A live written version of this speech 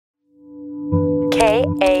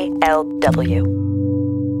KALW.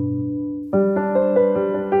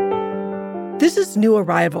 This is New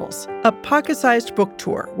Arrivals, a pocket-sized book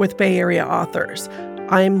tour with Bay Area authors.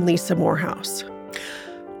 I'm Lisa Morehouse.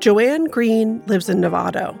 Joanne Greene lives in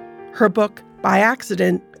Novato. Her book, By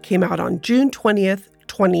Accident, came out on June 20th,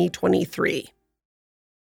 2023.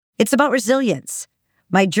 It's about resilience.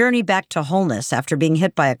 My journey back to wholeness after being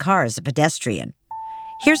hit by a car as a pedestrian.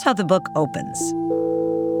 Here's how the book opens.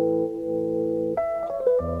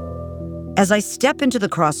 As I step into the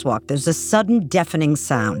crosswalk, there's a sudden deafening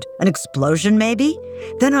sound. An explosion, maybe?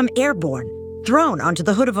 Then I'm airborne, thrown onto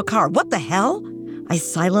the hood of a car. What the hell? I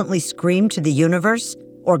silently scream to the universe,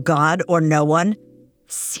 or God, or no one.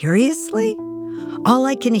 Seriously? All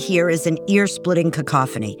I can hear is an ear-splitting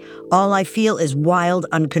cacophony. All I feel is wild,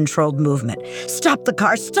 uncontrolled movement. Stop the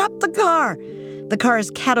car! Stop the car! The car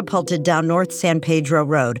is catapulted down North San Pedro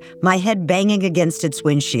Road, my head banging against its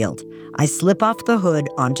windshield. I slip off the hood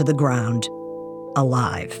onto the ground.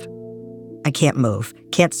 Alive. I can't move,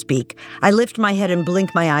 can't speak. I lift my head and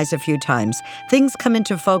blink my eyes a few times. Things come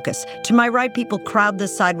into focus. To my right, people crowd the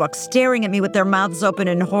sidewalk, staring at me with their mouths open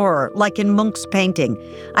in horror, like in Munch's painting.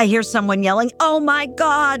 I hear someone yelling, "Oh my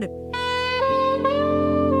God!"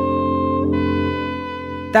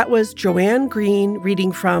 That was Joanne Greene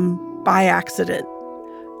reading from By Accident.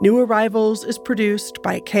 New Arrivals is produced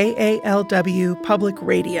by KALW Public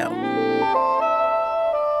Radio.